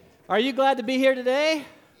Are you glad to be here today?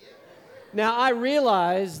 Now, I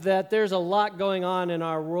realize that there's a lot going on in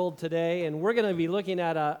our world today, and we're going to be looking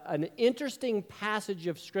at an interesting passage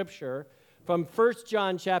of Scripture from 1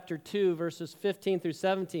 John chapter 2, verses 15 through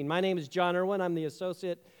 17. My name is John Erwin. I'm the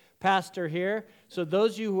associate pastor here. So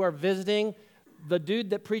those of you who are visiting, the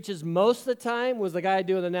dude that preaches most of the time was the guy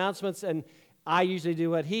doing announcements, and I usually do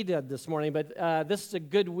what he did this morning. But this is a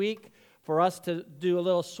good week for us to do a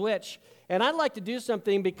little switch. And I'd like to do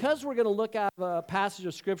something, because we're going to look at a passage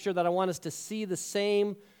of Scripture that I want us to see the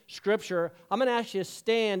same Scripture. I'm going to ask you to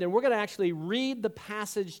stand, and we're going to actually read the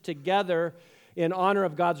passage together in honor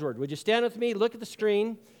of God's Word. Would you stand with me? Look at the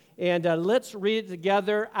screen, and let's read it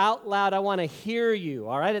together out loud. I want to hear you,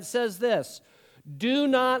 all right? It says this: "Do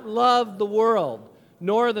not love the world,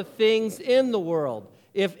 nor the things in the world.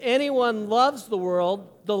 If anyone loves the world,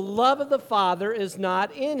 the love of the Father is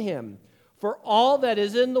not in him. For all that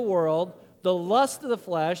is in the world, the lust of the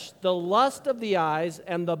flesh, the lust of the eyes,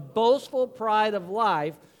 and the boastful pride of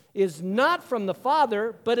life is not from the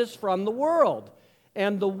Father, but is from the world.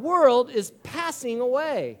 And the world is passing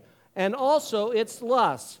away, and also its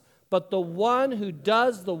lusts. But the one who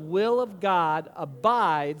does the will of God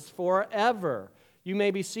abides forever." You may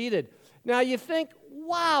be seated. Now you think,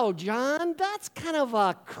 wow, John, that's kind of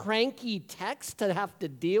a cranky text to have to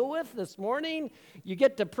deal with this morning. You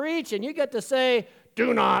get to preach and you get to say,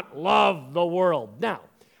 "Do not love the world." Now,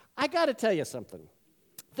 I got to tell you something.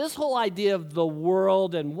 This whole idea of the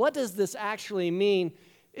world and what does this actually mean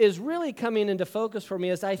is really coming into focus for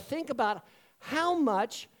me as I think about how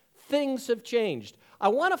much things have changed. I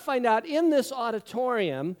want to find out in this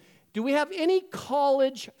auditorium, do we have any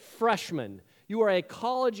college freshmen? You are a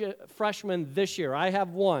college freshman this year. I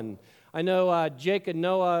have one. I know Jake and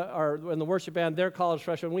Noah are in the worship band. They're college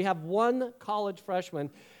freshmen. We have one college freshman.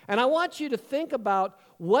 And I want you to think about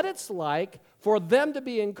what it's like for them to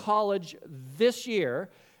be in college this year.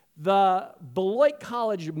 The Beloit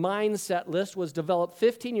College mindset list was developed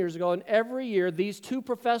 15 years ago, and every year these two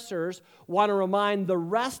professors want to remind the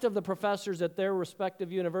rest of the professors at their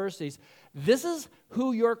respective universities, this is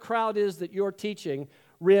who your crowd is that you're teaching.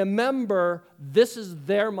 Remember, this is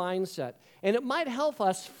their mindset. And it might help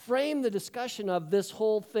us frame the discussion of this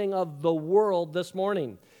whole thing of the world this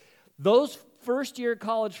morning. Those first-year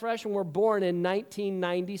college freshmen were born in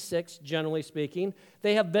 1996, generally speaking.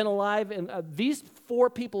 They have been alive, and these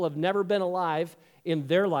four people have never been alive in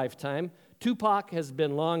their lifetime. Tupac has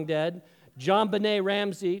been long dead. John Benet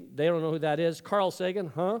Ramsey, they don't know who that is. Carl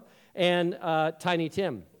Sagan, and Tiny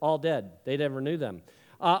Tim, all dead. They never knew them.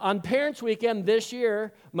 On Parents' Weekend this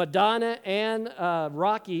year, Madonna and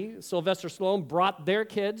Rocky, Sylvester Stallone, brought their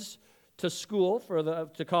kids to school,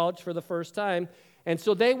 to college for the first time. And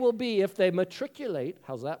so they will be, if they matriculate,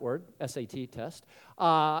 how's that word, SAT test,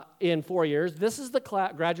 in 4 years. This is the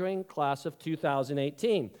graduating class of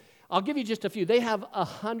 2018. I'll give you just a few. They have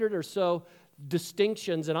 100 or so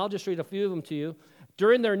distinctions, and I'll just read a few of them to you.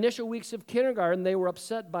 During their initial weeks of kindergarten, they were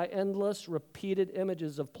upset by endless, repeated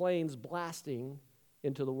images of planes blasting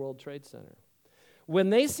into the World Trade Center.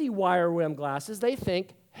 When they see wire rim glasses, they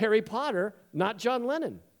think Harry Potter, not John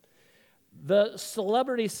Lennon. The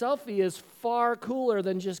celebrity selfie is far cooler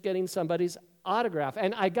than just getting somebody's autograph.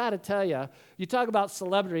 And I got to tell you, you talk about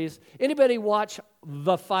celebrities. Anybody watch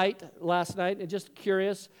The Fight last night? And just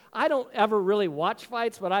curious. I don't ever really watch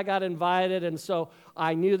fights, but I got invited, and so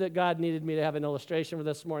I knew that God needed me to have an illustration for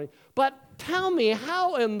this morning. But tell me,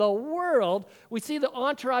 how in the world we see the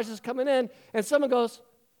entourages coming in, and someone goes,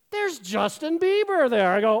 "There's Justin Bieber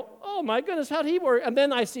there." I go, "Oh my goodness, how'd he work?" And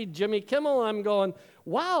then I see Jimmy Kimmel, and I'm going,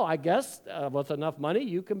 wow, I guess with enough money,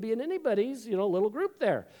 you can be in anybody's little group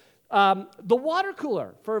there. The water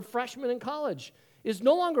cooler for freshmen in college is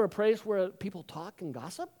no longer a place where people talk and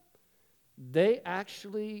gossip. They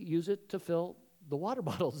actually use it to fill the water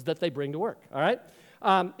bottles that they bring to work, all right?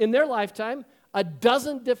 In their lifetime, a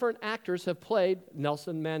dozen different actors have played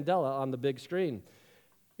Nelson Mandela on the big screen.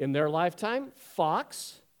 In their lifetime,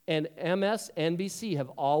 Fox and MSNBC have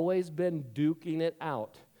always been duking it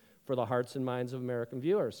out for the hearts and minds of American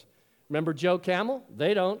viewers. Remember Joe Camel?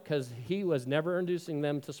 They don't, because he was never inducing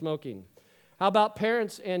them to smoking. How about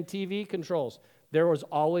parents and TV controls? There has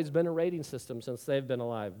always been a rating system since they've been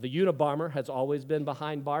alive. The Unabomber has always been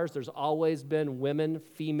behind bars. There's always been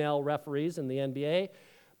female referees in the NBA.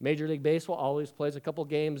 Major League Baseball always plays a couple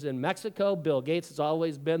games in Mexico. Bill Gates has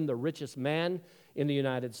always been the richest man in the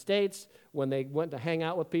United States. When they went to hang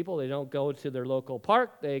out with people, they don't go to their local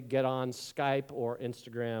park. They get on Skype or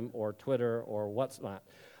Instagram or Twitter or what's not.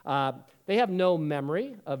 They have no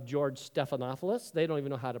memory of George Stephanopoulos. They don't even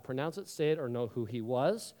know how to pronounce it, say it, or know who he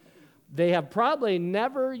was. They have probably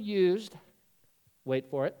never used, wait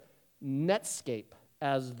for it, Netscape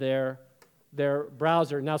as their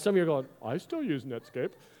browser. Now, some of you are going, I still use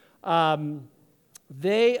Netscape. Boeing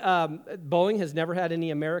has never had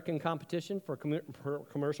any American competition for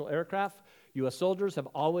commercial aircraft. U.S. soldiers have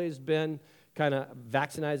always been kind of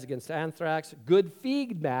vaccinated against anthrax. Good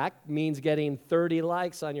feedback means getting 30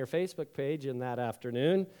 likes on your Facebook page in that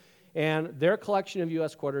afternoon. And their collection of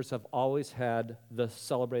U.S. quarters have always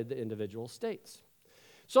celebrated the individual states.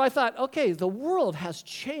 So I thought, okay, the world has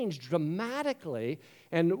changed dramatically.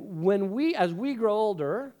 And as we grow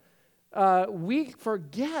older, we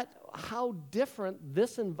forget how different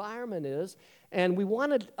this environment is, and we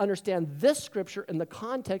want to understand this scripture in the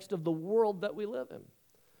context of the world that we live in.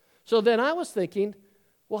 So then I was thinking,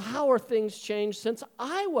 well, how are things changed since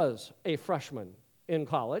I was a freshman in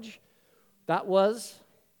college? That was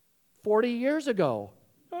 40 years ago.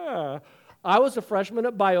 I was a freshman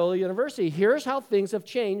at Biola University. Here's how things have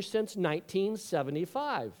changed since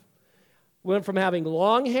 1975. Went from having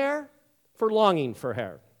long hair for longing for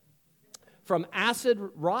hair. From acid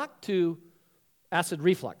rock to acid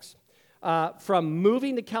reflux. From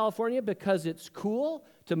moving to California because it's cool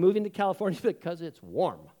to moving to California because it's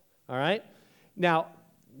warm. All right? Now,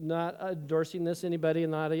 not endorsing this anybody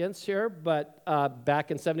in the audience here, but back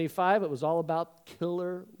in 75, it was all about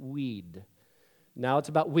killer weed. Now it's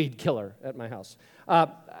about weed killer at my house.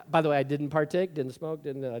 By the way, I didn't partake, didn't smoke,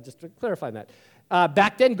 just to clarify that.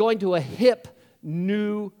 Back then, going to a hip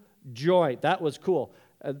new joint, that was cool.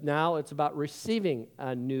 Now it's about receiving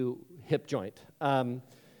a new hip joint.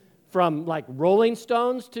 From like Rolling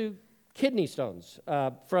Stones to kidney stones.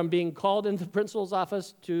 From being called into the principal's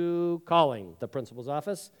office to calling the principal's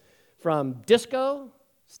office. From disco,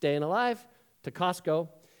 staying alive, to Costco.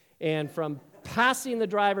 And from passing the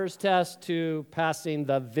driver's test to passing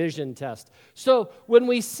the vision test. So when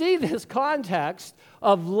we see this context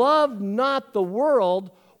of love not the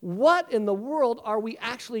world, what in the world are we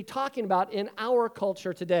actually talking about in our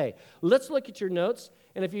culture today? Let's look at your notes.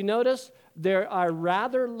 And if you notice, they are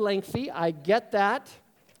rather lengthy. I get that.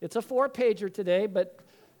 It's a 4-pager today, but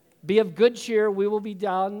be of good cheer. We will be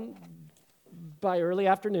down by early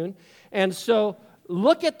afternoon. And so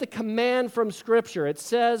look at the command from Scripture. It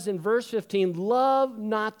says in verse 15, love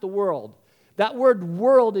not the world. That word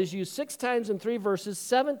world is used 6 times in 3 verses,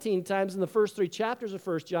 17 times in the first 3 chapters of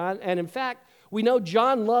 1 John. And in fact, we know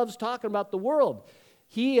John loves talking about the world.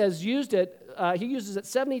 He has used it, he uses it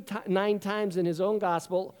 79 times in his own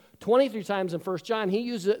gospel, 23 times in 1 John. He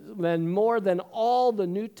uses it more than all the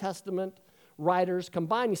New Testament writers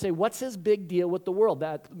combined. You say, what's his big deal with the world?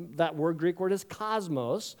 That word, Greek word, is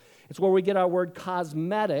cosmos. It's where we get our word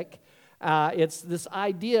cosmetic. It's this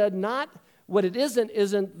idea, not what it isn't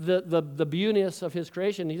the beautiness of his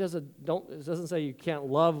creation. It doesn't say you can't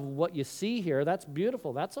love what you see here. That's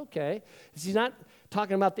beautiful. That's okay. He's not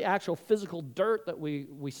talking about the actual physical dirt that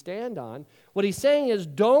we stand on. What he's saying is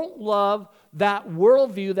don't love that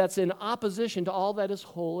worldview that's in opposition to all that is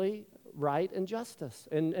holy, right, and justice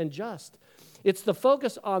and just. It's the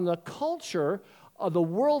focus on the culture of the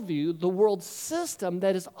worldview, the world system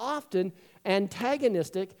that is often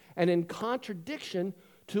antagonistic and in contradiction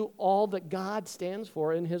to all that God stands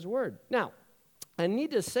for in His Word. Now, I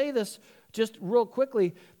need to say this just real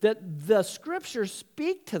quickly, that the Scriptures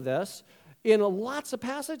speak to this in lots of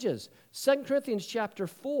passages. 2 Corinthians chapter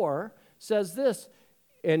 4 says this,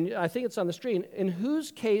 and I think it's on the screen, in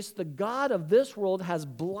whose case the God of this world has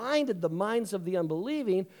blinded the minds of the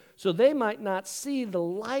unbelieving so they might not see the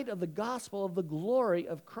light of the gospel of the glory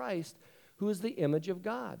of Christ, who is the image of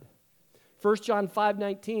God. 1 John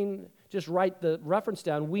 5:19, just write the reference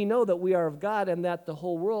down. We know that we are of God and that the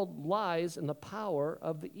whole world lies in the power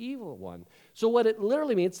of the evil one. So what it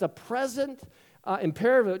literally means, the present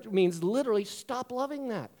imperative means literally stop loving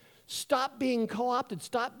that. Stop being co-opted.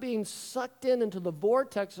 Stop being sucked into the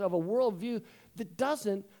vortex of a worldview that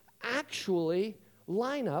doesn't actually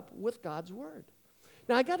line up with God's Word.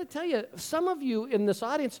 Now, I got to tell you, some of you in this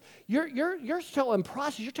audience, you're still in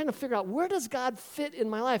process. You're trying to figure out, where does God fit in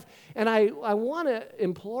my life? And I want to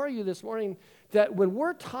implore you this morning that when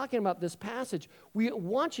we're talking about this passage, we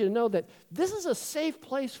want you to know that this is a safe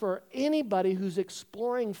place for anybody who's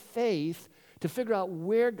exploring faith to figure out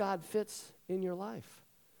where God fits in your life.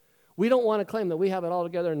 We don't want to claim that we have it all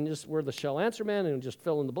together and just we're the shell answer man and just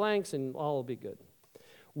fill in the blanks and all will be good.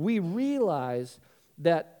 We realize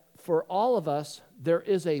that for all of us, there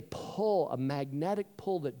is a pull, a magnetic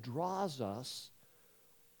pull that draws us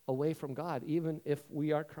away from God, even if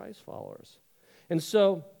we are Christ followers. And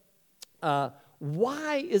so,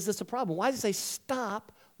 why is this a problem? Why does he say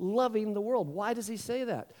stop loving the world? Why does he say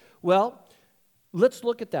that? Well, let's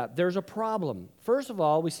look at that. There's a problem. First of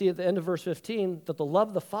all, we see at the end of verse 15 that the love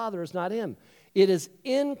of the Father is not him. It is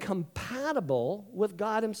incompatible with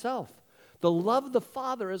God himself. The love of the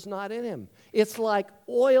Father is not in him. It's like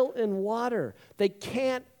oil and water. They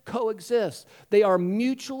can't coexist. They are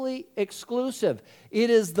mutually exclusive. It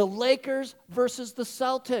is the Lakers versus the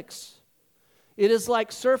Celtics. It is like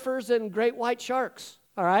surfers and great white sharks,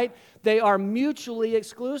 all right? They are mutually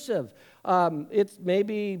exclusive. It's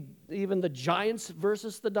maybe even the Giants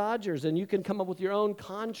versus the Dodgers, and you can come up with your own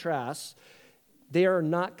contrasts. They are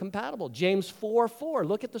not compatible. James 4:4.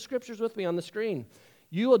 Look at the scriptures with me on the screen.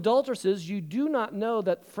 You adulteresses, you do not know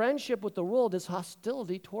that friendship with the world is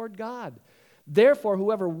hostility toward God. Therefore,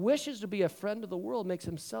 whoever wishes to be a friend of the world makes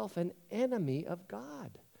himself an enemy of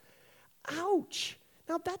God. Ouch.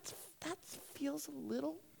 Now, that feels a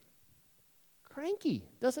little cranky,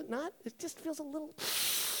 does it not? It just feels a little,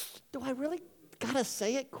 do I really got to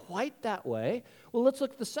say it quite that way? Well, let's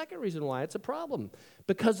look at the second reason why it's a problem.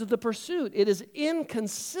 Because of the pursuit. It is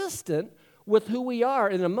inconsistent with who we are.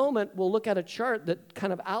 In a moment, we'll look at a chart that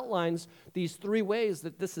kind of outlines these three ways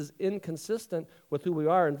that this is inconsistent with who we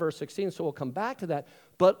are in verse 16, so we'll come back to that.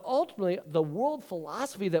 But ultimately, the world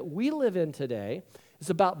philosophy that we live in today is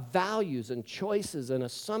about values and choices and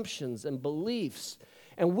assumptions and beliefs.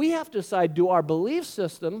 And we have to decide, do our belief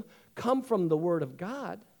system come from the Word of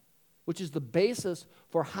God, which is the basis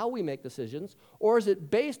for how we make decisions, or is it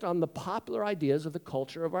based on the popular ideas of the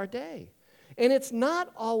culture of our day? And it's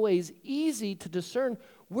not always easy to discern,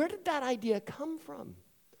 where did that idea come from?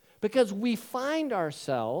 Because we find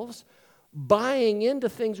ourselves buying into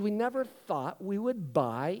things we never thought we would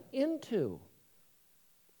buy into.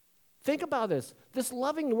 Think about this. This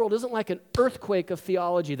loving the world isn't like an earthquake of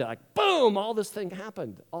theology that like, boom, all this thing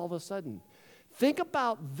happened all of a sudden. Think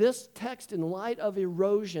about this text in light of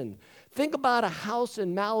erosion. Think about a house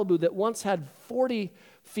in Malibu that once had 40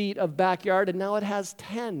 feet of backyard and now it has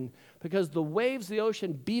 10 because the waves of the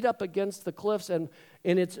ocean beat up against the cliffs and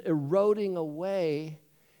it's eroding away.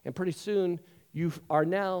 And pretty soon you are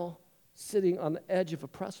now sitting on the edge of a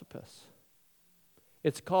precipice.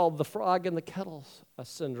 It's called the frog in the kettle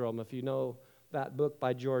syndrome, if you know that book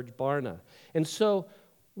by George Barna. And so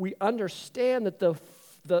we understand that the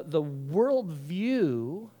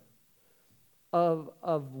worldview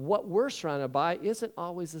of what we're surrounded by isn't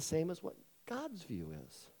always the same as what God's view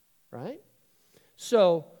is, right?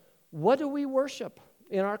 So what do we worship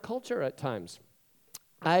in our culture at times?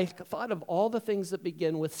 I thought of all the things that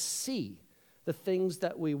begin with C, the things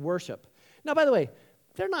that we worship. Now, by the way,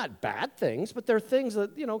 they're not bad things, but they're things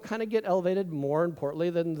that, kind of get elevated more importantly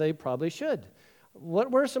than they probably should.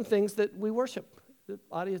 What were some things that we worship? The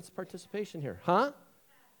audience participation here, huh?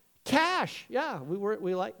 Cash, yeah,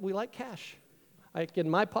 we like cash. Like in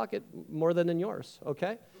my pocket more than in yours,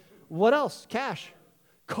 okay? What else? Cash.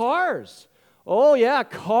 Cars. Oh, yeah,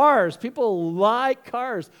 cars. People like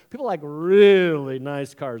cars. People like really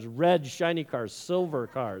nice cars, red, shiny cars, silver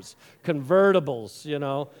cars,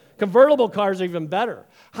 convertibles, Convertible cars are even better.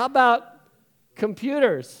 How about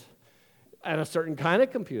computers? And a certain kind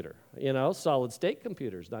of computer, solid-state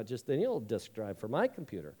computers, not just any old disk drive for my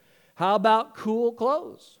computer. How about cool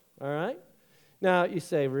clothes, all right? Now, you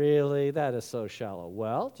say, really? That is so shallow.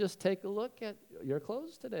 Well, just take a look at your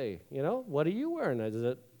clothes today. What are you wearing? Is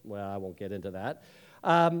it? Well, I won't get into that.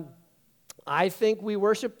 I think we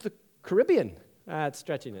worship the Caribbean. It's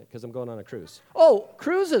stretching it because I'm going on a cruise. Oh,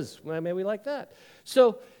 cruises. Well, maybe we like that.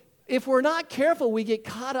 So if we're not careful, we get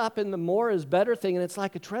caught up in the more is better thing, and it's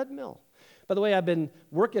like a treadmill. By the way, I've been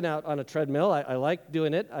working out on a treadmill. I like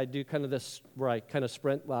doing it. I do kind of this where I kind of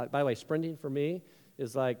sprint. By the way, sprinting for me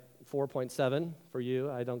is like 4.7 for you.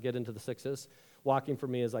 I don't get into the sixes. Walking for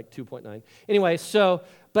me is like 2.9. Anyway,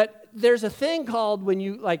 but there's a thing called when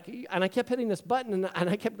you and I kept hitting this button and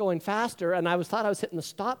I kept going faster and thought I was hitting the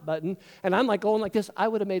stop button and I'm like going like this. I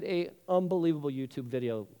would have made an unbelievable YouTube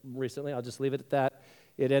video recently. I'll just leave it at that.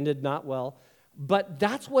 It ended not well. But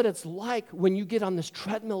that's what it's like when you get on this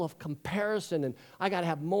treadmill of comparison and I got to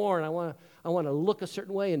have more and I want to look a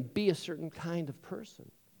certain way and be a certain kind of person.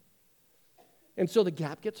 And so the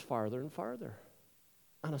gap gets farther and farther.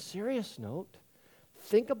 On a serious note,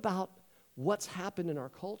 think about what's happened in our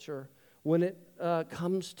culture when it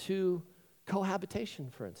comes to cohabitation,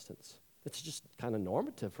 for instance. It's just kind of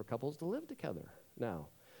normative for couples to live together now.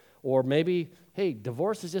 Or maybe, hey,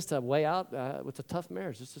 divorce is just a way out. It's a tough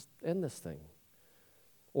marriage. Let's just end this thing.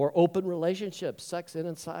 Or open relationships, sex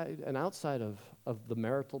inside and outside of the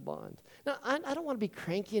marital bond. Now, I don't want to be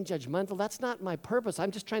cranky and judgmental. That's not my purpose.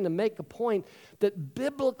 I'm just trying to make a point that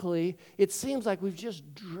biblically, it seems like we've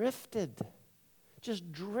just drifted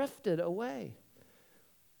away.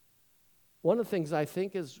 One of the things I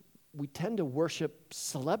think is we tend to worship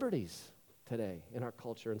celebrities today in our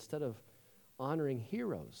culture instead of honoring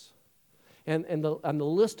heroes. And on the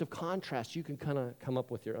list of contrasts, you can kind of come up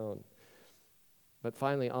with your own. But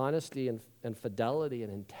finally, honesty and fidelity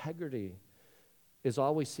and integrity is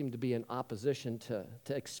always seemed to be in opposition to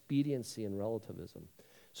expediency and relativism.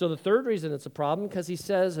 So the third reason it's a problem, because he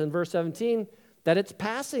says in verse 17 that it's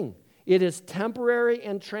passing. It is temporary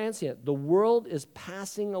and transient. The world is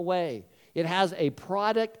passing away. It has a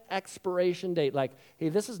product expiration date. Like, hey,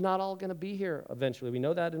 this is not all going to be here eventually. We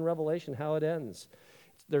know that in Revelation, how it ends.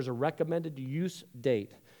 There's a recommended use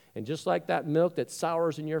date. And just like that milk that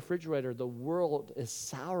sours in your refrigerator, the world is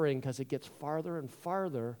souring because it gets farther and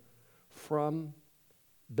farther from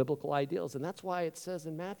biblical ideals. And that's why it says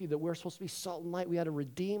in Matthew that we're supposed to be salt and light. We had to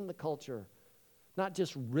redeem the culture, not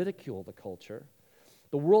just ridicule the culture.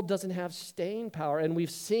 The world doesn't have staying power, and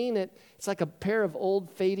we've seen it. It's like a pair of old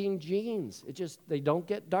fading jeans. They don't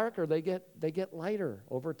get darker, they get lighter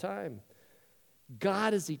over time.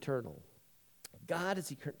 God is eternal. God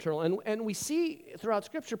is eternal. And we see throughout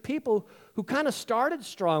Scripture people who kind of started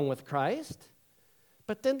strong with Christ,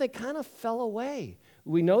 but then they kind of fell away.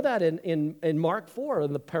 We know that in Mark 4,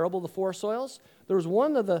 in the parable of the four soils. There was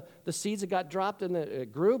one of the seeds that got dropped and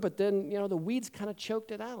it grew, but then the weeds kind of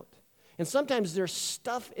choked it out. And sometimes there's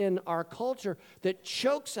stuff in our culture that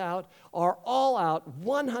chokes out our all-out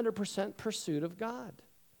 100% pursuit of God.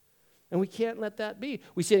 And we can't let that be.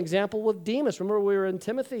 We see an example with Demas. Remember, we were in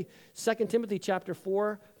Timothy, 2 Timothy chapter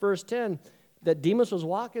 4, verse 10, that Demas was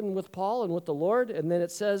walking with Paul and with the Lord, and then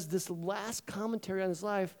it says this last commentary on his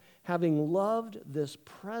life, having loved this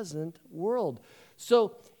present world.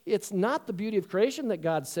 So it's not the beauty of creation that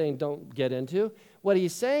God's saying don't get into. What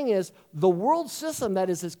he's saying is the world system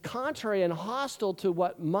that is as contrary and hostile to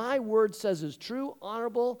what my word says is true,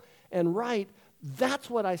 honorable, and right, that's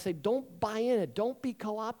what I say. Don't buy in it. Don't be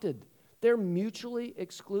co-opted. They're mutually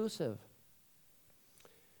exclusive.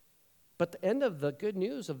 But the end of the good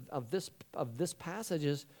news of this passage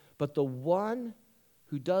is, but the one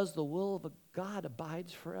who does the will of God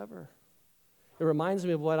abides forever. It reminds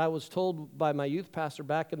me of what I was told by my youth pastor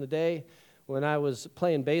back in the day when I was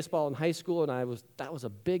playing baseball in high school, and that was a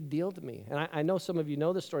big deal to me. And I know some of you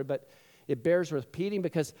know this story, but it bears repeating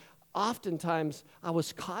because oftentimes I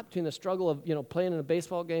was caught between the struggle of playing in a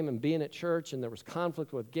baseball game and being at church, and there was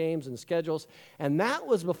conflict with games and schedules. And that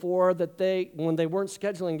was before when they weren't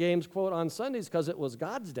scheduling games, quote, on Sundays because it was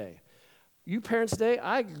God's day. You parents today,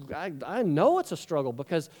 I know it's a struggle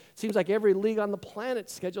because it seems like every league on the planet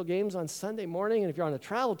schedule games on Sunday morning, and if you're on a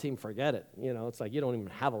travel team, forget it. It's like you don't even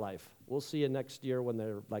have a life. We'll see you next year when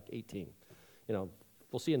they're like 18. We'll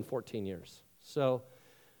see you in 14 years. So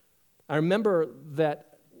I remember that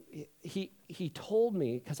he told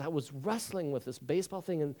me, because I was wrestling with this baseball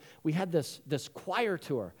thing, and we had this choir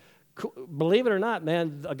tour. Believe it or not,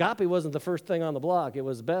 man, Agape wasn't the first thing on the block. It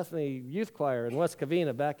was Bethany Youth Choir in West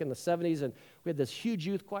Covina back in the 70s, and we had this huge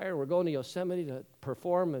youth choir, and we're going to Yosemite to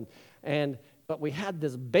perform, but we had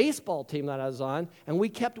this baseball team that I was on, and we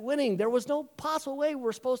kept winning. There was no possible way we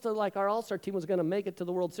were supposed to, our all-star team was going to make it to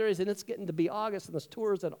the World Series, and it's getting to be August, and this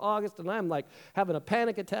tour is in August, and I'm having a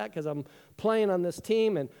panic attack because I'm playing on this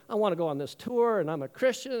team, and I want to go on this tour, and I'm a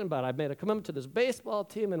Christian, but I made a commitment to this baseball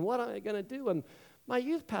team, and what am I going to do? And my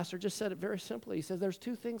youth pastor just said it very simply. He says there's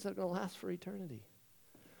two things that are going to last for eternity.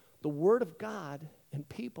 The Word of God and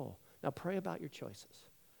people. Now pray about your choices.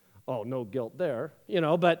 Oh, no guilt there,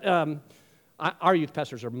 but our youth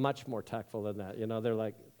pastors are much more tactful than that. They're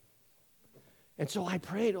like, and so I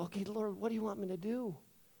prayed, okay, Lord, what do you want me to do?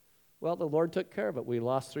 Well, the Lord took care of it. We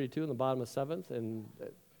lost 3-2 in the bottom of seventh, and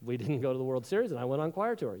we didn't go to the World Series, and I went on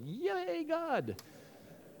choir tour. Yay, God.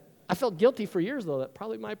 I felt guilty for years, though, that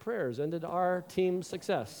probably my prayers ended our team's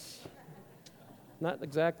success. Not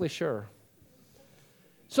exactly sure.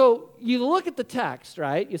 So you look at the text,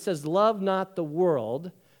 right? It says, love not the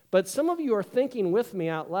world. But some of you are thinking with me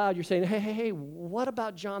out loud. You're saying, hey, what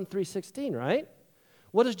about John 3:16, right?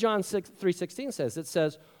 What does John 3:16 says? It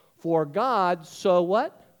says, for God so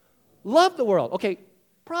what? Loved the world. Okay,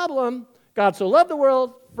 problem. God so loved the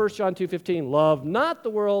world. 1 John 2:15, love not the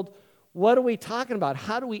world. What are we talking about?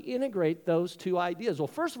 How do we integrate those two ideas? Well,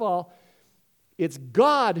 first of all, it's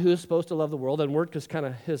God who is supposed to love the world, and we're just kind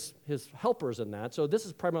of his helpers in that. So this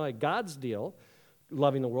is primarily God's deal,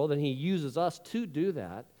 loving the world, and he uses us to do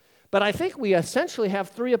that. But I think we essentially have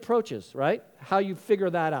three approaches, right? How you figure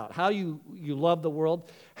that out, how you love the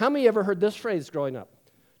world. How many ever heard this phrase growing up?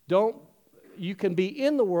 You can be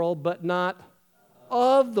in the world, but not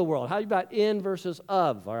of the world. How about in versus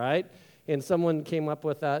of, all right? And someone came up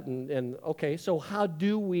with that, and okay, so how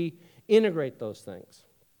do we integrate those things?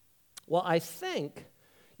 Well, I think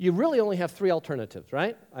you really only have three alternatives,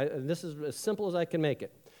 right? And this is as simple as I can make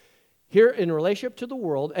it. Here, in relationship to the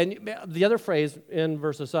world, and the other phrase in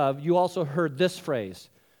verses of, you also heard this phrase,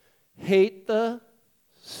 hate the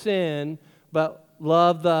sin, but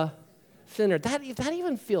love the sinner. That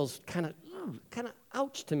even feels kind of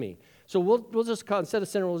ouch to me. So we'll just call, instead of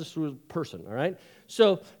sinner, we'll just do person, all right?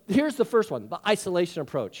 So here's the first one, the isolation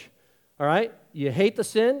approach, all right? You hate the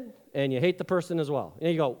sin, and you hate the person as well.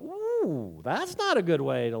 And you go, ooh, that's not a good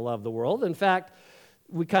way to love the world. In fact,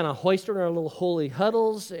 we kind of hoist in our little holy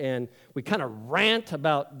huddles, and we kind of rant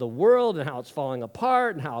about the world and how it's falling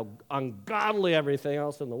apart and how ungodly everything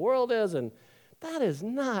else in the world is, and that is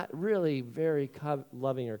not really very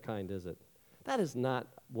loving or kind, is it? That is not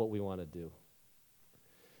what we want to do.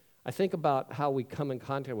 I think about how we come in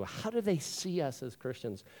contact with, how do they see us as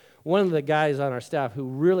Christians? One of the guys on our staff who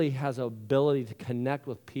really has an ability to connect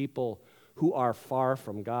with people who are far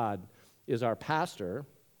from God is our pastor,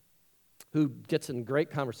 who gets in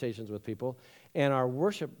great conversations with people, and our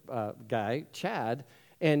worship guy, Chad.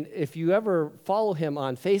 And if you ever follow him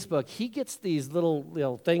on Facebook, he gets these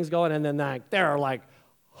little things going, and then they're like,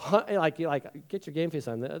 get your game face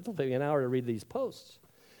on. It'll take me an hour to read these posts.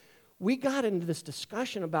 We got into this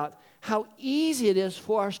discussion about how easy it is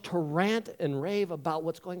for us to rant and rave about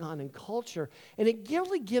what's going on in culture, and it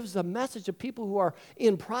really gives a message to people who are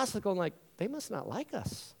in process going like, they must not like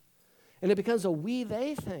us. And it becomes a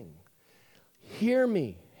we-they thing. Hear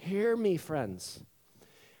me, friends.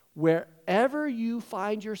 Wherever you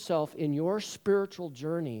find yourself in your spiritual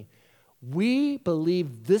journey, we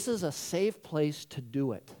believe this is a safe place to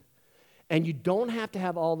do it. And you don't have to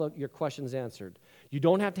have all your questions answered. You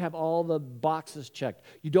don't have to have all the boxes checked.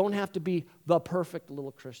 You don't have to be the perfect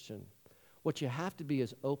little Christian. What you have to be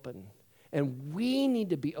is open. And we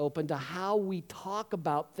need to be open to how we talk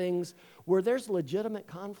about things where there's legitimate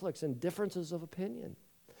conflicts and differences of opinion.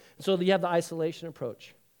 So you have the isolation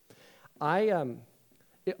approach.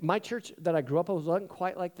 My church that I grew up with wasn't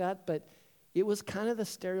quite like that, but it was kind of the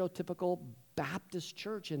stereotypical Baptist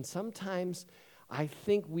church. And sometimes I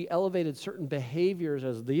think we elevated certain behaviors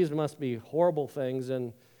as these must be horrible things,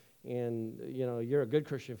 and you're a good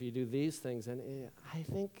Christian if you do these things. And I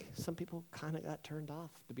think some people kind of got turned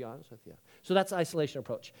off, to be honest with you. So that's the isolation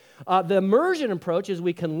approach. The immersion approach is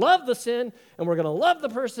we can love the sin, and we're going to love the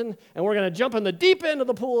person, and we're going to jump in the deep end of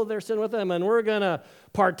the pool of their sin with them, and we're going to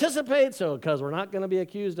participate, because we're not going to be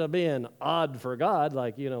accused of being odd for God,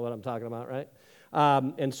 like you know what I'm talking about, right?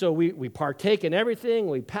 And so we partake in everything.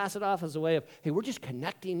 We pass it off as a way of, hey, we're just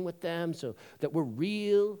connecting with them so that we're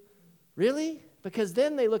real. Really? Because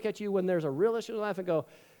then they look at you when there's a real issue in life and go,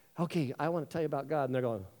 okay, I want to tell you about God. And they're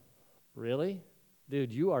going, really?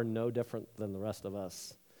 Dude, you are no different than the rest of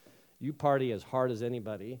us. You party as hard as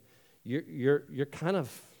anybody. You're kind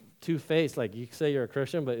of two-faced. Like you say you're a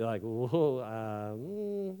Christian, but you're like,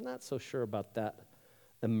 whoa, not so sure about that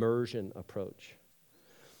immersion approach.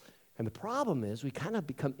 And the problem is we kind of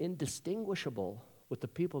become indistinguishable with the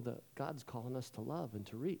people that God's calling us to love and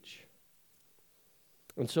to reach.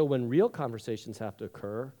 And so when real conversations have to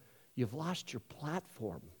occur, you've lost your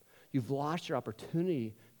platform. You've lost your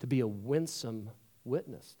opportunity to be a winsome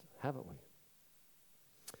witness, haven't we?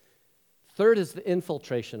 Third is the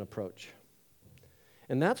infiltration approach.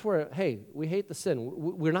 And that's where, hey, we hate the sin.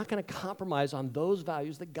 We're not going to compromise on those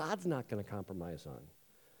values that God's not going to compromise on.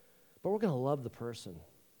 But we're going to love the person.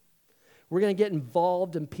 We're going to get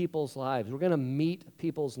involved in people's lives. We're going to meet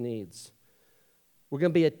people's needs. We're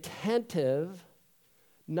going to be attentive,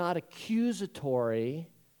 not accusatory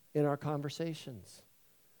in our conversations.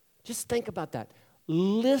 Just think about that.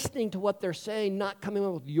 Listening to what they're saying, not coming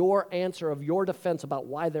up with your answer of your defense about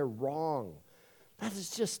why they're wrong. That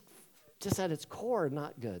is just at its core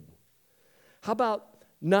not good. How about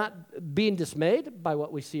not being dismayed by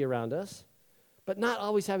what we see around us, but not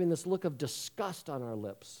always having this look of disgust on our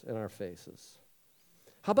lips and our faces?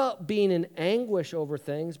 How about being in anguish over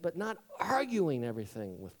things, but not arguing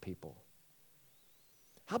everything with people?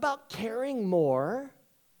 How about caring more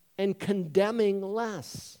and condemning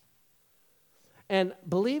less? And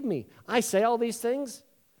believe me, I say all these things,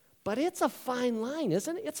 but it's a fine line,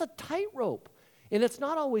 isn't it? It's a tightrope. And it's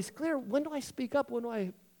not always clear. When do I speak up? When do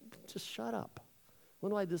I just shut up? When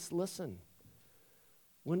do I just listen?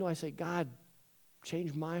 When do I say, God,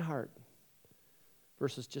 change my heart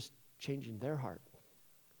versus just changing their heart?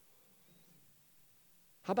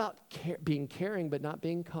 How about being caring but not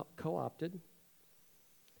being co-opted?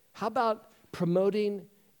 How about promoting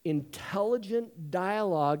intelligent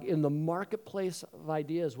dialogue in the marketplace of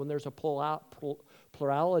ideas when there's a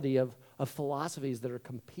plurality of philosophies that are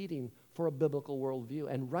competing for a biblical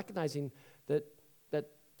worldview, and recognizing that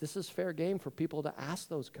this is fair game for people to ask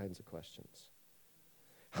those kinds of questions.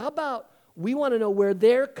 How about we want to know where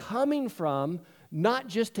they're coming from, not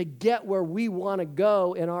just to get where we want to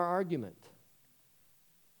go in our argument.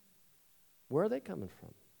 Where are they coming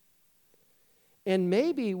from? And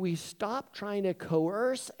maybe we stop trying to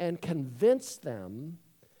coerce and convince them,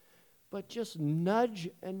 but just nudge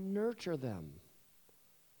and nurture them.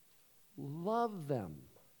 Love them.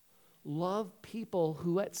 Love people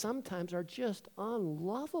who at sometimes are just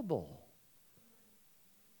unlovable.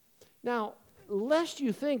 Now, lest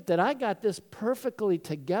you think that I got this perfectly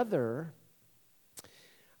together,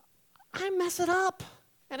 I mess it up,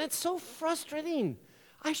 and it's so frustrating.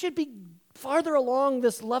 I should be farther along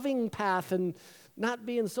this loving path and not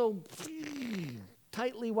being so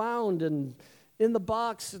tightly wound and in the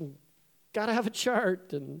box and got to have a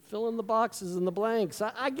chart and fill in the boxes and the blanks.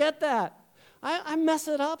 I get that. I mess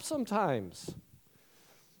it up sometimes.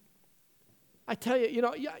 I tell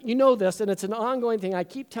you, you know this, and it's an ongoing thing. I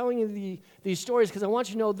keep telling you these stories because I want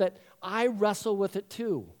you to know that I wrestle with it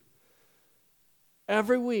too.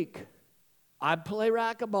 Every week, I play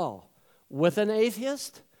racquetball with an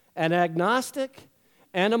atheist, an agnostic,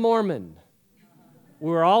 and a Mormon.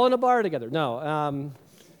 We were all in a bar together. No,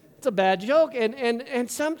 it's a bad joke. And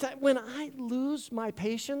sometimes when I lose my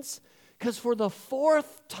patience, because for the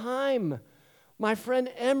fourth time, my friend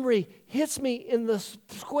Emery hits me in the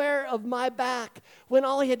square of my back when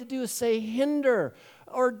all he had to do is say hinder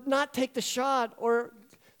or not take the shot or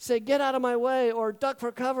say get out of my way or duck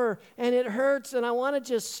for cover, and it hurts and I want to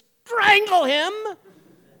just strangle him.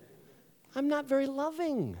 I'm not very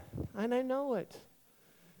loving, and I know it.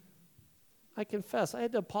 I confess, I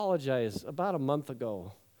had to apologize about a month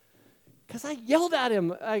ago because I yelled at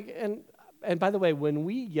him. And by the way, when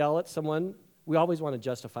we yell at someone, we always want to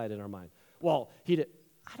justify it in our mind. Well, he did.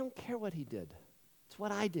 I don't care what he did. It's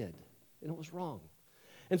what I did, and it was wrong.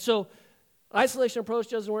 And so isolation approach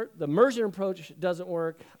doesn't work. The immersion approach doesn't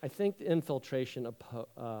work. I think the infiltration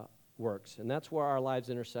works, and that's where our lives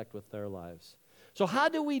intersect with their lives. So how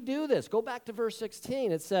do we do this? Go back to verse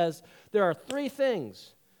 16. It says there are three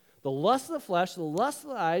things: the lust of the flesh, the lust of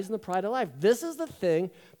the eyes, and the pride of life. This is the thing,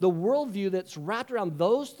 the worldview that's wrapped around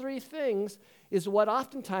those three things is what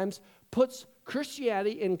oftentimes puts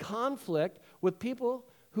Christianity in conflict with people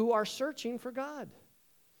who are searching for God.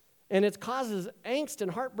 And it causes angst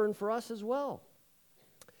and heartburn for us as well.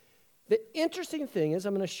 The interesting thing is,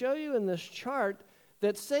 I'm going to show you in this chart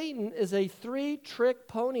that Satan is a three-trick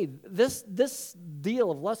pony. This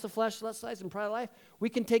deal of lust of flesh, lust of eyes, and pride of life, we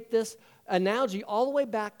can take this analogy all the way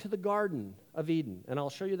back to the Garden of Eden, and I'll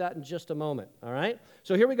show you that in just a moment, all right?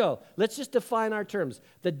 So here we go. Let's just define our terms.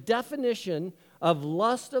 The definition of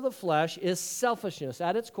lust of the flesh is selfishness.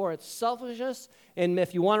 At its core, it's selfishness, and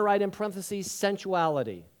if you want to write in parentheses,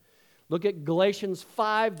 sensuality. Look at Galatians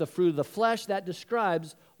 5, the fruit of the flesh. That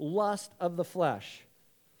describes lust of the flesh.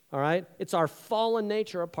 All right? It's our fallen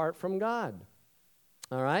nature apart from God.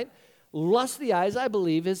 All right? Lust of the eyes, I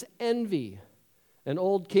believe, is envy. An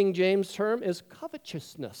old King James term is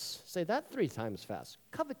covetousness. Say that 3 times fast.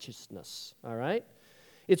 Covetousness. All right?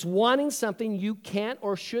 It's wanting something you can't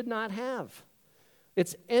or should not have.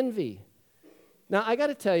 It's envy. Now, I got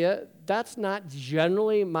to tell you, that's not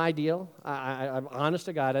generally my deal. I'm honest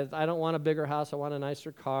to God. I don't want a bigger house. I want a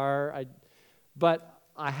nicer car. But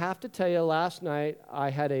I have to tell you, last night I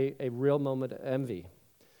had a real moment of envy.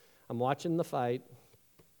 I'm watching the fight,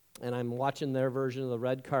 and I'm watching their version of the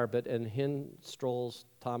red carpet, and in strolls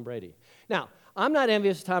Tom Brady. Now, I'm not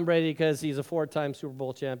envious of Tom Brady because he's a 4-time Super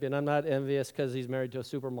Bowl champion. I'm not envious because he's married to a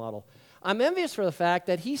supermodel. I'm envious for the fact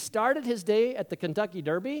that he started his day at the Kentucky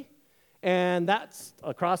Derby, and that's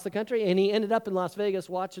across the country, and he ended up in Las Vegas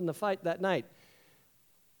watching the fight that night.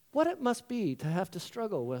 What it must be to have to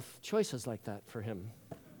struggle with choices like that for him.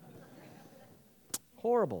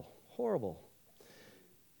 Horrible, horrible.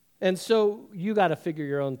 And so you got to figure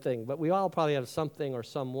your own thing, but we all probably have something or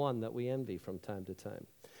someone that we envy from time to time.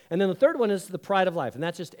 And then the third one is the pride of life, and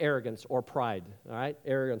that's just arrogance or pride, all right?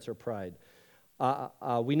 Arrogance or pride.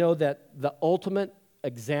 We know that the ultimate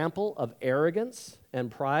example of arrogance and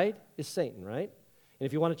pride is Satan, right? And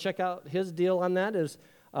if you want to check out his deal on that is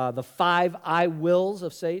the 5 I wills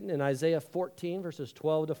of Satan in Isaiah 14, verses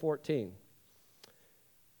 12 to 14.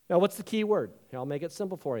 Now, what's the key word? Here, I'll make it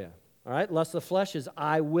simple for you. All right? Lust of the flesh is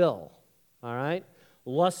I will. All right?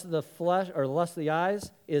 Lust of the flesh, or lust of the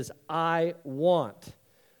eyes, is I want.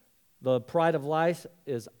 The pride of life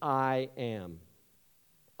is I am.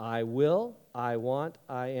 I will, I want,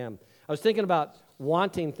 I am. I was thinking about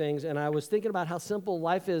wanting things, and I was thinking about how simple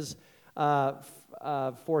life is for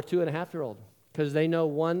a 2.5-year-old, because they know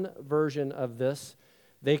one version of this.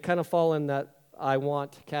 They kind of fall in that I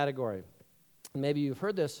want category. Maybe you've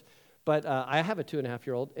heard this, but I have a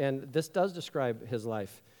 2.5-year-old, and this does describe his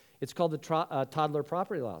life. It's called the toddler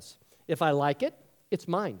property laws. If I like it, it's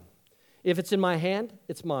mine. If it's in my hand,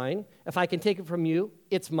 it's mine. If I can take it from you,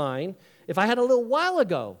 it's mine. If I had a little while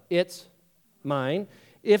ago, it's mine.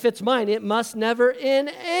 If it's mine, it must never in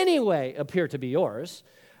any way appear to be yours.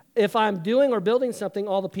 If I'm doing or building something,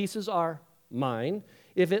 all the pieces are mine.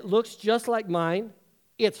 If it looks just like mine,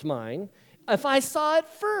 it's mine. If I saw it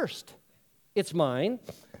first, it's mine.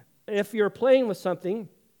 If you're playing with something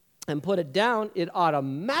and put it down, it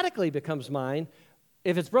automatically becomes mine.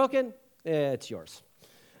 If it's broken, it's yours.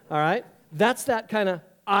 All right? That's that kind of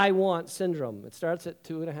I want syndrome. It starts at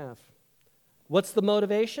 2.5. What's the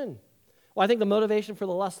motivation? Well, I think the motivation for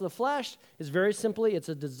the lust of the flesh is very simply, it's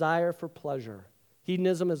a desire for pleasure.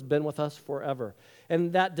 Hedonism has been with us forever.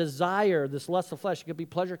 And that desire, this lust of the flesh, it could be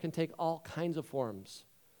pleasure, can take all kinds of forms.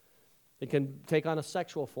 It can take on a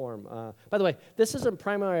sexual form. By the way, this isn't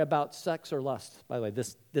primarily about sex or lust, by the way,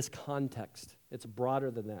 this context. It's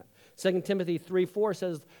broader than that. 2 Timothy 3:4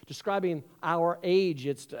 says, describing our age,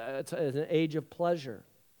 it's an age of pleasure.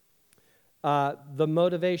 The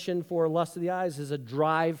motivation for lust of the eyes is a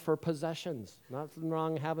drive for possessions. Nothing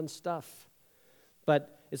wrong having stuff.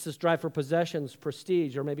 But it's this drive for possessions,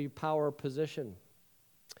 prestige, or maybe power, position.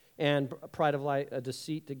 And pride of life, a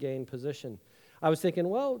deceit to gain position. I was thinking,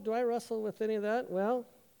 well, do I wrestle with any of that? Well,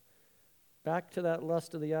 back to that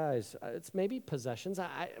lust of the eyes. It's maybe possessions.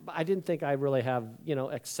 I didn't think I really have,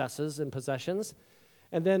 excesses in possessions.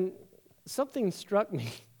 And then something struck me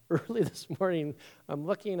early this morning. I'm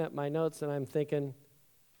looking at my notes and I'm thinking,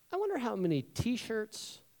 I wonder how many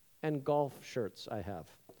T-shirts and golf shirts I have.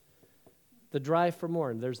 The drive for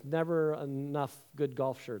more. There's never enough good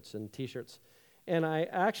golf shirts and T-shirts. And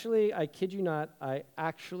I kid you not, I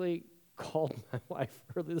actually called my wife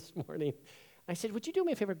early this morning. I said, would you do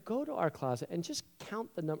me a favor? Go to our closet and just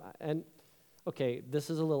count the number. And, okay,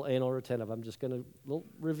 this is a little anal retentive. I'm just going to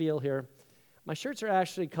reveal here. My shirts are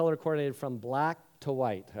actually color coordinated from black to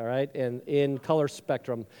white, all right, and in color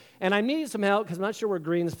spectrum. And I needed some help because I'm not sure where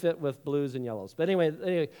greens fit with blues and yellows. But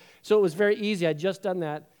anyway, so it was very easy. I'd just done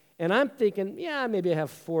that. And I'm thinking, yeah, maybe I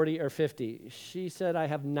have 40 or 50. She said I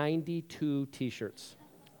have 92 T-shirts.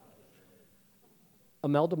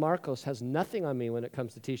 Imelda Marcos has nothing on me when it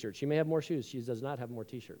comes to T-shirts. She may have more shoes. She does not have more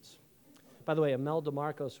T-shirts. By the way, Imelda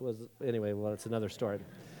Marcos was, anyway, well, it's another story.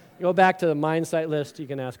 You go back to the Mind Site list, you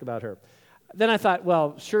can ask about her. Then I thought,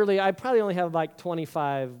 well, surely I probably only have like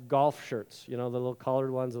 25 golf shirts, the little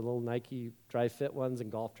collared ones, the little Nike dry fit ones,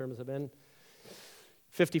 and golf terms have been.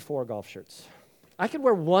 54 golf shirts. I could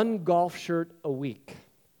wear one golf shirt a week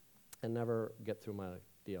and never get through my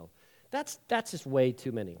deal. That's just way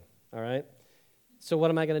too many, all right? So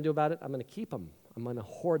what am I going to do about it? I'm going to keep them. I'm going to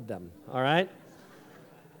hoard them, all right?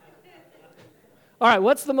 All right,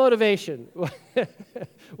 what's the motivation?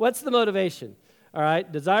 What's the motivation? All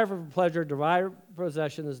right, desire for pleasure, desire for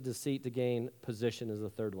possessions, deceit to gain position is the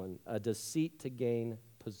third one. A deceit to gain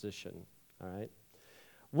position, all right?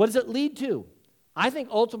 What does it lead to? I think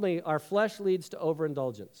ultimately our flesh leads to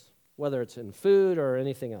overindulgence, whether it's in food or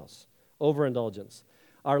anything else, overindulgence.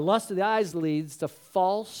 Our lust of the eyes leads to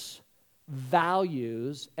false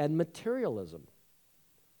values and materialism,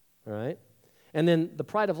 all right? And then the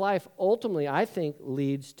pride of life ultimately, I think,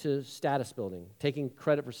 leads to status building, taking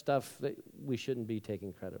credit for stuff that we shouldn't be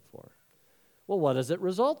taking credit for. Well, what does it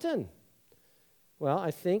result in? Well,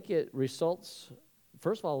 I think it results,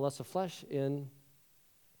 first of all, lust of flesh in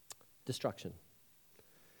destruction.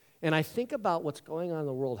 And I think about what's going on in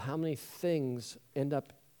the world, how many things end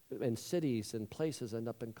up in cities and places end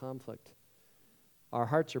up in conflict. Our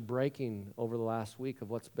hearts are breaking over the last week of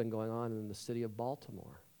what's been going on in the city of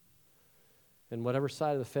Baltimore. And whatever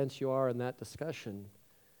side of the fence you are in that discussion,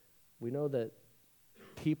 we know that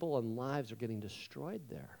people and lives are getting destroyed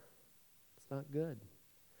there. It's not good.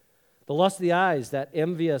 The lust of the eyes, that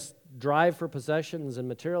envious drive for possessions and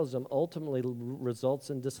materialism, ultimately results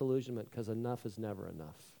in disillusionment because enough is never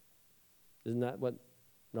enough. Isn't that what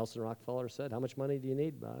Nelson Rockefeller said? How much money do you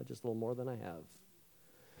need? Just a little more than I have.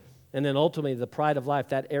 And then ultimately, the pride of life,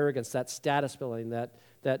 that arrogance, that status building,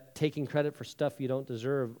 that taking credit for stuff you don't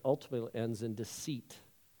deserve, ultimately ends in deceit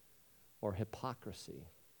or hypocrisy.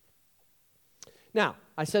 Now,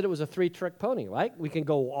 I said it was a three-trick pony, right? We can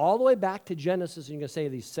go all the way back to Genesis and you can say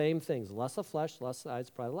these same things. Lust of flesh, lust of eyes,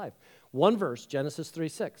 pride of life. One verse, Genesis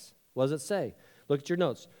 3:6. What does it say? Look at your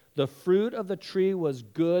notes. The fruit of the tree was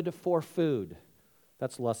good for food.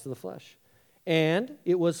 That's lust of the flesh. And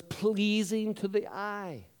it was pleasing to the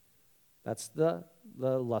eye. That's the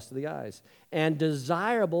lust of the eyes. And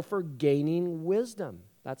desirable for gaining wisdom.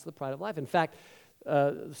 That's the pride of life. In fact,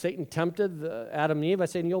 Satan tempted Adam and Eve by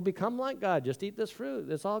saying, you'll become like God. Just eat this fruit.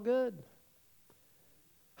 It's all good.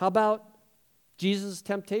 How about Jesus'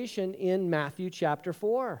 temptation in Matthew chapter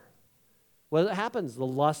 4? What happens? The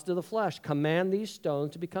lust of the flesh. Command these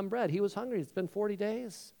stones to become bread. He was hungry. It's been 40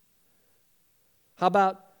 days. How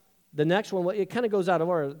about the next one? Well, it kind of goes out of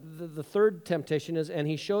order. The third temptation is, and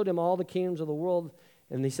he showed him all the kingdoms of the world,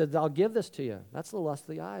 and he said, I'll give this to you. That's the lust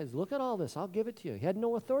of the eyes. Look at all this. I'll give it to you. He had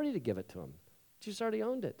no authority to give it to him. Jesus already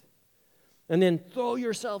owned it. And then throw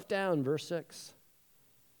yourself down, verse 6.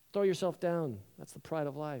 Throw yourself down. That's the pride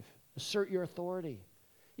of life. Assert your authority.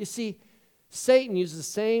 You see, Satan uses the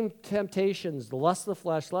same temptations, the lust of the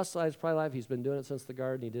flesh, lust of the eyes, pride of life. He's been doing it since the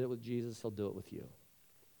garden. He did it with Jesus. He'll do it with you.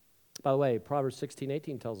 By the way, Proverbs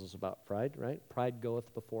 16:18 tells us about pride, right? Pride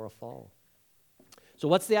goeth before a fall. So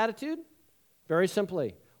what's the attitude? Very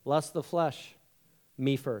simply, lust of the flesh,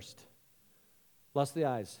 me first. Lust of the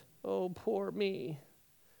eyes, oh, poor me.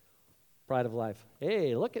 Pride of life,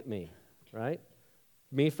 hey, look at me, right?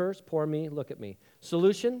 Me first, poor me, look at me.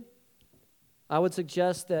 Solution, I would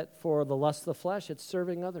suggest that for the lust of the flesh, it's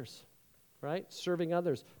serving others, right? Serving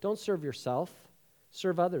others. Don't serve yourself.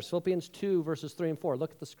 Serve others. Philippians 2, verses 3 and 4.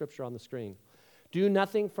 Look at the scripture on the screen. Do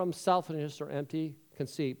nothing from selfishness or empty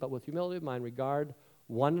conceit, but with humility of mind, regard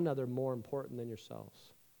one another more important than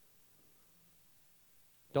yourselves.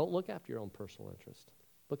 Don't look after your own personal interest.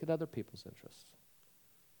 Look at other people's interests.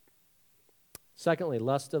 Secondly,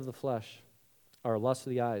 lust of the flesh, or lust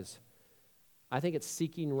of the eyes. I think it's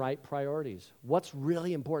seeking right priorities. What's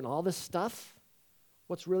really important? All this stuff,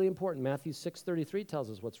 what's really important? Matthew 6:33 tells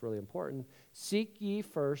us what's really important. Seek ye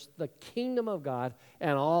first the kingdom of God,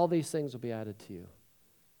 and all these things will be added to you.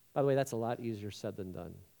 By the way, that's a lot easier said than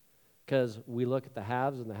done. Because we look at the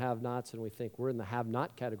haves and the have-nots, and we think we're in the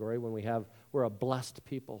have-not category when we're a blessed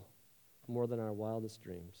people more than our wildest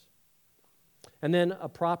dreams. And then a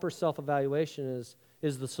proper self-evaluation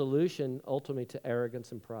is the solution ultimately to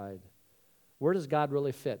arrogance and pride. Where does God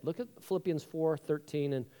really fit? Look at Philippians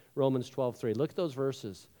 4:13 and Romans 12:3. Look at those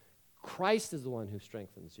verses. Christ is the one who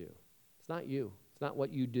strengthens you. It's not you. It's not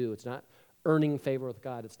what you do. It's not earning favor with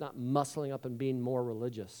God. It's not muscling up and being more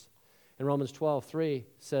religious. And Romans 12:3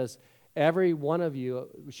 says, every one of you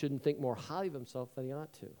shouldn't think more highly of himself than he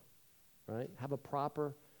ought to. Right? Have a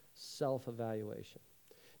proper self-evaluation.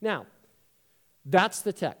 Now, that's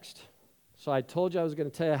the text. So I told you I was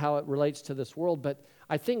going to tell you how it relates to this world, but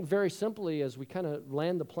I think very simply as we kind of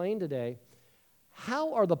land the plane today,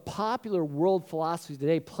 how are the popular world philosophies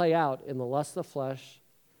today play out in the lust of the flesh,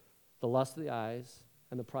 the lust of the eyes,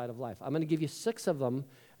 and the pride of life? I'm going to give you 6 of them,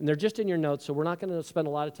 and they're just in your notes, so we're not going to spend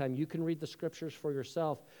a lot of time. You can read the scriptures for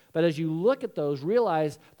yourself. But as you look at those,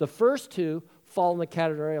 realize the first 2 fall in the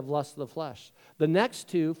category of lust of the flesh. The next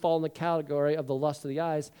 2 fall in the category of the lust of the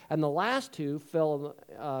eyes, and the last 2 fell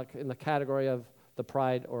in the category of the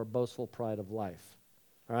pride or boastful pride of life.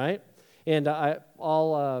 All right? And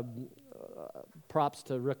props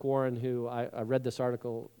to Rick Warren, who I read this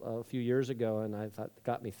article a few years ago, and I thought it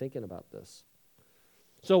got me thinking about this.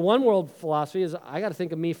 So one world philosophy is I got to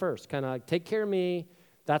think of me first, kind of take care of me.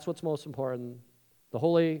 That's what's most important. The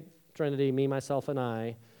Holy Trinity, me, myself, and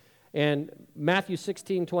I. And Matthew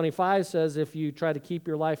 16:25 says if you try to keep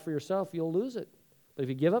your life for yourself, you'll lose it. But if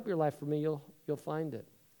you give up your life for me, you'll find it.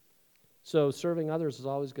 So serving others is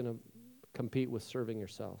always going to compete with serving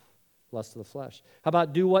yourself. Lust of the flesh. How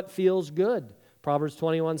about do what feels good? Proverbs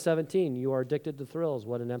 21:17, you are addicted to thrills.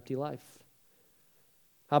 What an empty life.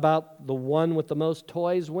 How about the one with the most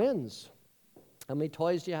toys wins? How many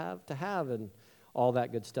toys do you have to have and all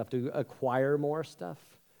that good stuff? To acquire more stuff?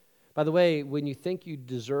 By the way, when you think you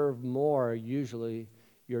deserve more, usually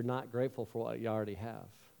you're not grateful for what you already have.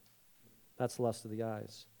 That's lust of the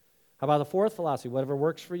eyes. How about the fourth philosophy? Whatever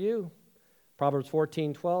works for you. Proverbs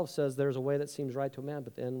 14:12 says there's a way that seems right to a man,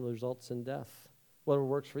 but the end results in death. Whatever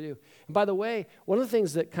works for you. And by the way, one of the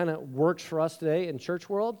things that kind of works for us today in church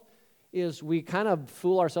world is we kind of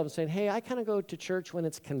fool ourselves saying, hey, I kind of go to church when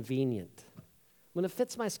it's convenient. When it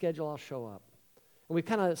fits my schedule, I'll show up. And we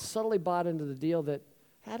kind of subtly bought into the deal that,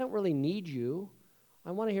 hey, I don't really need you.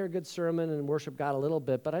 I want to hear a good sermon and worship God a little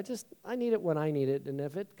bit, but I need it when I need it, and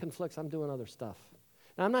if it conflicts, I'm doing other stuff.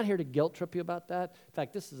 Now, I'm not here to guilt trip you about that. In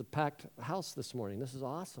fact, this is a packed house this morning. This is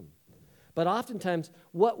awesome. But oftentimes,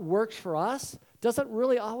 what works for us doesn't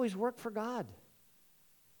really always work for God.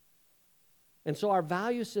 And so our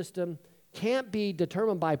value system can't be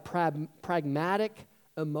determined by pragmatic,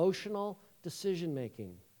 emotional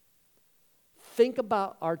decision-making. Think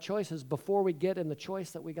about our choices before we get in the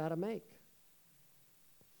choice that we got to make.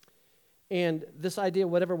 And this idea,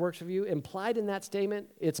 whatever works for you, implied in that statement,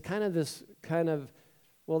 it's kind of this kind of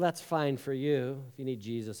Well, that's fine for you if you need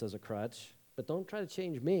Jesus as a crutch, but don't try to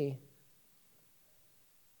change me.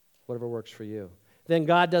 Whatever works for you. Then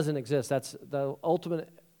God doesn't exist. That's the ultimate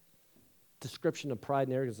description of pride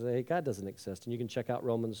and arrogance. Hey, God doesn't exist. And you can check out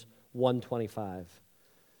Romans 1:25. If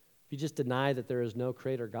you just deny that there is no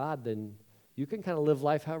creator God, then you can kind of live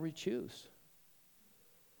life however you choose.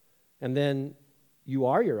 And then you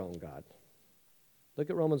are your own God. Look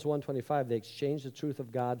at Romans 1:25. They exchanged the truth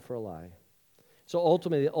of God for a lie. So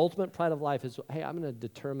ultimately, the ultimate pride of life is, hey, I'm going to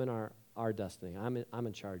determine our destiny. I'm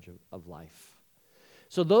in charge of life.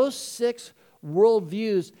 So those 6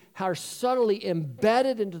 worldviews are subtly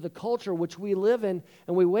embedded into the culture which we live in,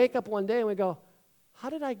 and we wake up one day and we go, how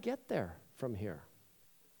did I get there from here?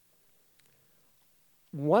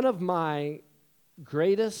 One of my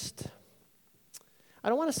greatest, I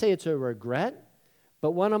don't want to say it's a regret,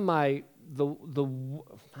 but one of my,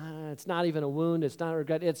 it's not even a wound, it's not a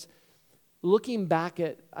regret, it's looking back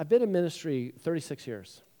at, I've been in ministry 36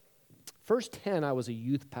 years. First 10, I was a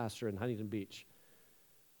youth pastor in Huntington Beach.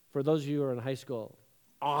 For those of you who are in high school,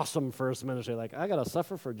 awesome first ministry. Like, I got to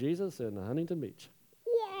suffer for Jesus in Huntington Beach.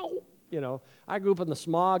 Wow. You know, I grew up in the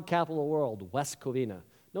smog capital of the world, West Covina.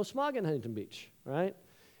 No smog in Huntington Beach, right?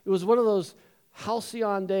 It was one of those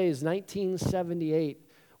halcyon days, 1978,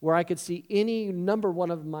 where I could see any number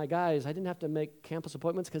one of my guys. I didn't have to make campus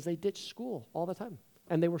appointments because they ditched school all the time,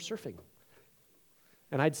 and they were surfing.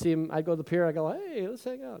 And I'd see them, I'd go to the pier, I'd go, hey, let's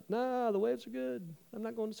hang out. Nah, the waves are good. I'm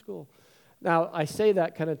not going to school. Now, I say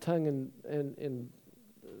that kind of tongue in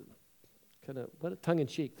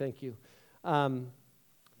cheek, thank you.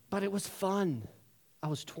 But it was fun. I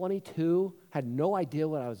was 22, had no idea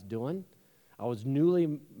what I was doing. I was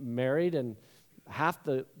newly married, and half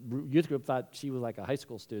the youth group thought she was like a high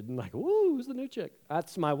school student. Like, woo, who's the new chick?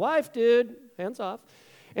 That's my wife, dude. Hands off.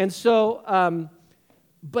 And so,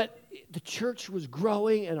 but the church was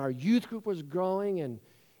growing, and our youth group was growing,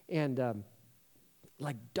 and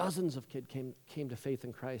like dozens of kids came to faith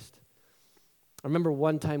in Christ. I remember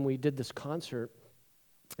one time we did this concert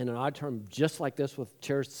in an auditorium just like this with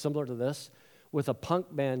chairs similar to this with a punk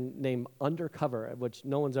band named Undercover, which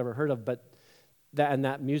no one's ever heard of, but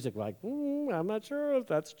that music, like, I'm not sure if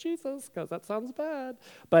that's Jesus because that sounds bad.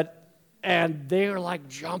 And they were like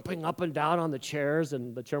jumping up and down on the chairs,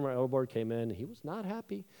 and the chairman of our board came in, and he was not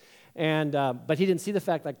happy. And but he didn't see the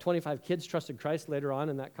fact like 25 kids trusted Christ later on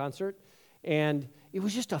in that concert. And it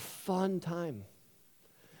was just a fun time.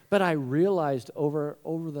 But I realized over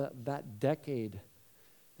that decade,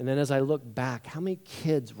 and then as I look back, how many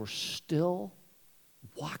kids were still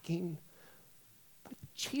walking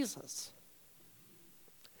with Jesus.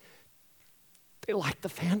 They liked the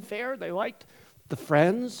fanfare, they liked the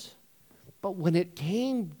friends, but when it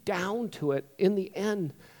came down to it, in the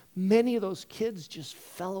end, many of those kids just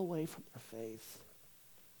fell away from their faith.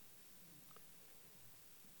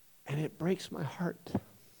 And it breaks my heart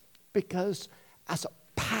because as a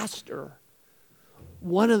pastor,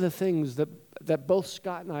 one of the things that both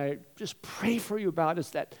Scott and I just pray for you about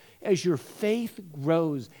is that as your faith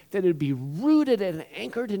grows, that it be rooted and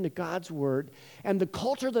anchored into God's word, and the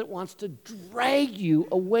culture that wants to drag you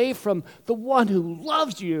away from the one who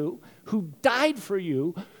loves you, who died for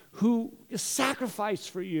you, who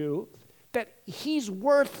sacrificed for you, that he's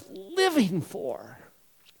worth living for.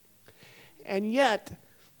 And yet,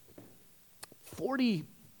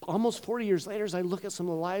 almost 40 years later, as I look at some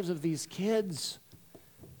of the lives of these kids,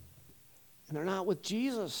 and they're not with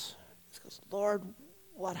Jesus, he goes, Lord,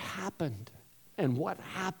 what happened? And what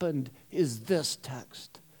happened is this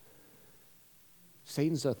text.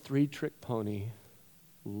 Satan's a 3-trick pony,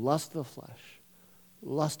 lust of the flesh,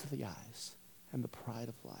 lust of the eyes, and the pride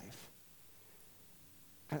of life.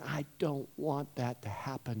 And I don't want that to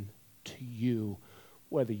happen to you,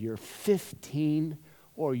 whether you're 15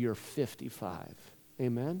 or you're 55.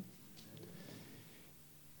 Amen?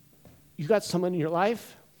 You got someone in your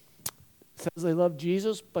life that says they love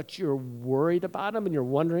Jesus, but you're worried about them and you're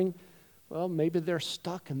wondering, well, maybe they're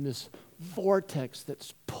stuck in this vortex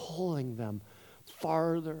that's pulling them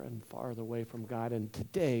farther and farther away from God. And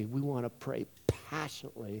today we want to pray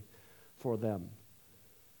passionately for them.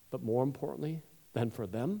 But more importantly than for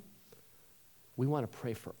them, we want to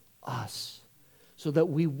pray for us, so that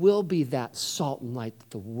we will be that salt and light that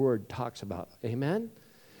the Word talks about. Amen?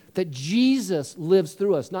 That Jesus lives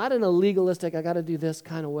through us, not in a legalistic, I got to do this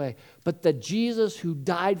kind of way, but that Jesus who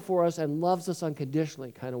died for us and loves us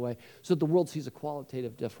unconditionally kind of way, so that the world sees a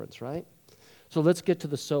qualitative difference, right? So let's get to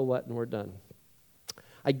the so what, and we're done.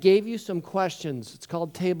 I gave you some questions. It's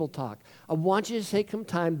called Table Talk. I want you to take some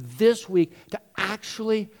time this week to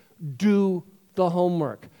actually do the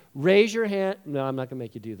homework. Raise your hand. No, I'm not going to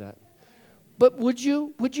make you do that. But would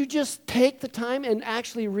you just take the time and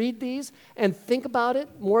actually read these and think about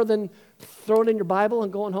it more than throwing it in your Bible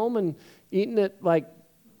and going home and eating it like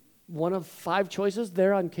one of 5 choices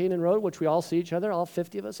there on Canaan Road, which we all see each other, all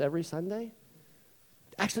 50 of us, every Sunday?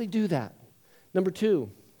 Actually do that. Number 2,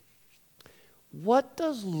 what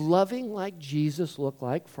does loving like Jesus look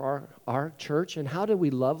like for our church, and how do we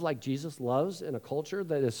love like Jesus loves in a culture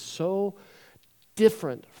that is so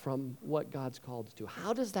different from what God's called us to?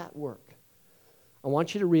 How does that work? I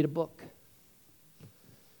want you to read a book.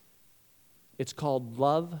 It's called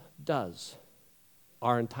Love Does.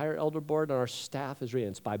 Our entire elder board and our staff is reading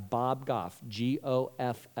it. It's by Bob Goff,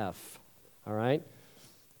 Goff. All right?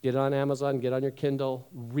 Get it on Amazon, get on your Kindle,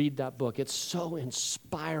 read that book. It's so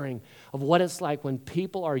inspiring of what it's like when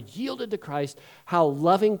people are yielded to Christ, how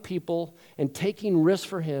loving people and taking risks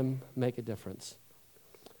for Him make a difference.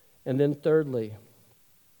 And then thirdly,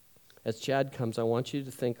 as Chad comes, I want you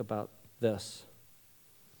to think about this.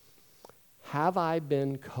 Have I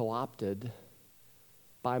been co-opted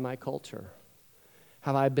by my culture?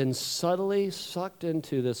 Have I been subtly sucked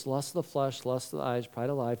into this lust of the flesh, lust of the eyes, pride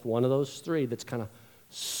of life, one of those 3 that's kind of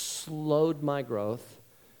slowed my growth,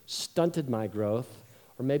 stunted my growth,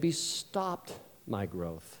 or maybe stopped my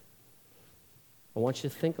growth? I want you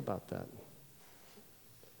to think about that.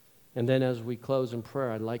 And then as we close in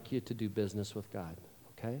prayer, I'd like you to do business with God,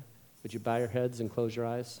 okay? Would you bow your heads and close your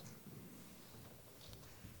eyes?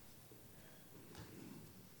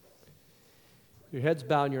 Your heads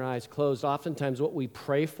bowed and your eyes closed. Oftentimes what we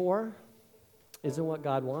pray for isn't what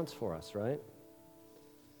God wants for us, right?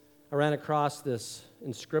 I ran across this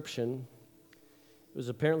inscription. It was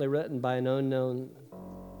apparently written by an unknown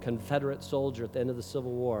Confederate soldier at the end of the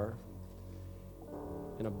Civil War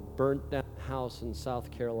in a burnt-down house in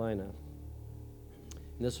South Carolina.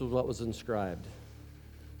 And this was what was inscribed.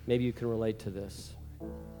 Maybe you can relate to this.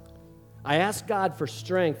 I asked God for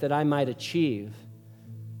strength that I might achieve,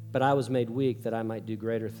 but I was made weak that I might do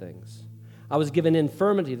greater things. I was given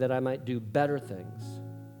infirmity that I might do better things.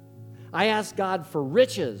 I asked God for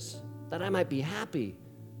riches that I might be happy,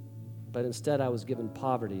 but instead I was given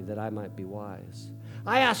poverty that I might be wise.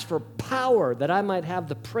 I asked for power that I might have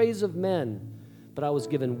the praise of men, but I was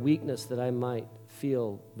given weakness that I might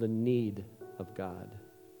feel the need of God.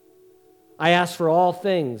 I asked for all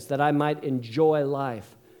things that I might enjoy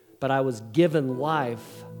life, but I was given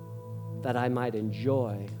life that I might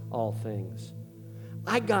enjoy all things.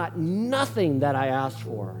 I got nothing that I asked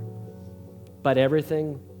for, but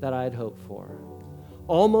everything that I had hoped for.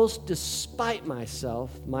 Almost despite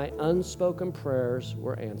myself, my unspoken prayers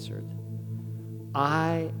were answered.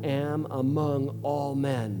 I am among all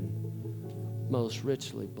men most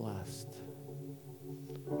richly blessed.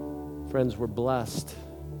 Friends, we're blessed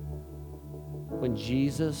when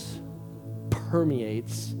Jesus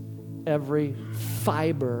permeates every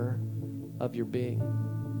fiber of your being.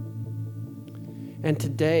 And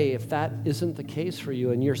today, if that isn't the case for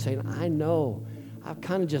you and you're saying, I know, I've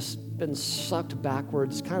kind of just been sucked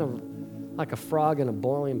backwards, kind of like a frog in a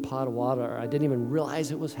boiling pot of water. I didn't even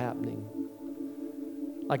realize it was happening.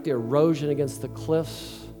 Like the erosion against the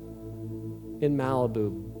cliffs in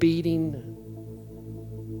Malibu, beating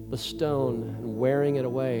the stone and wearing it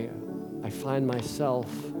away. I find myself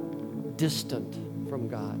distant from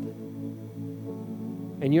God.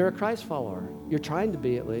 And you're a Christ follower. You're trying to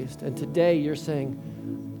be at least. And today you're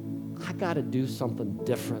saying, I got to do something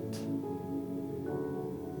different.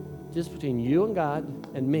 Just between you and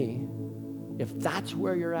God and me, if that's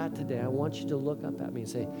where you're at today, I want you to look up at me and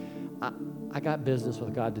say, I got business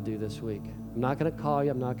with God to do this week. I'm not going to call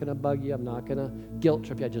you. I'm not going to bug you. I'm not going to guilt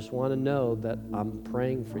trip you. I just want to know that I'm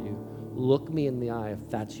praying for you. Look me in the eye if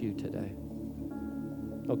that's you today.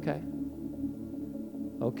 Okay?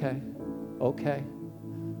 Okay? Okay?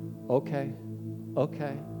 Okay?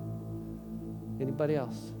 Okay? Anybody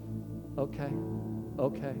else? Okay?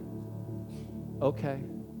 Okay? Okay?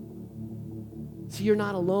 See, you're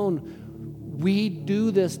not alone. We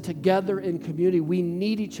do this together in community. We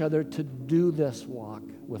need each other to do this walk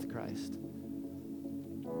with Christ.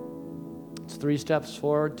 It's 3 steps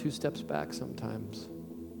forward, 2 steps back sometimes.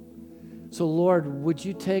 So, Lord, would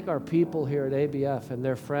you take our people here at ABF and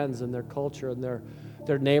their friends and their culture and their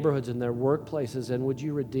neighborhoods and their workplaces, and would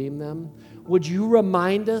you redeem them? Would you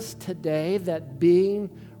remind us today that being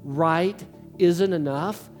right isn't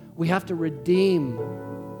enough? We have to redeem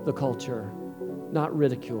the culture, not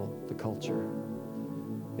ridicule the culture.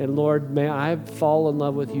 And Lord, may I fall in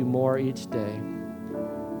love with you more each day.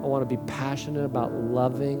 I want to be passionate about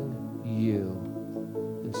loving you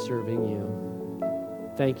and serving you.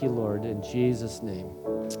 Thank you, Lord, in Jesus' name.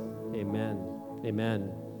 Amen.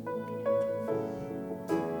 Amen.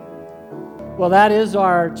 Well, that is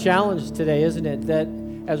our challenge today, isn't it? That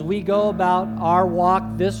as we go about our walk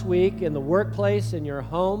this week in the workplace, in your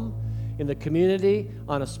home, in the community,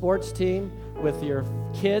 on a sports team, with your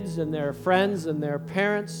kids and their friends and their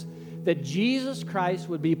parents, that Jesus Christ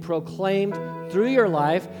would be proclaimed through your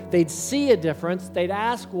life. They'd see a difference. They'd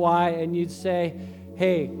ask why, and you'd say,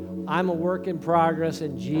 hey, I'm a work in progress,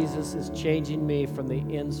 and Jesus is changing me from the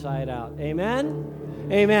inside out. Amen?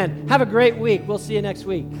 Amen. Have a great week. We'll see you next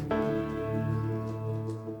week.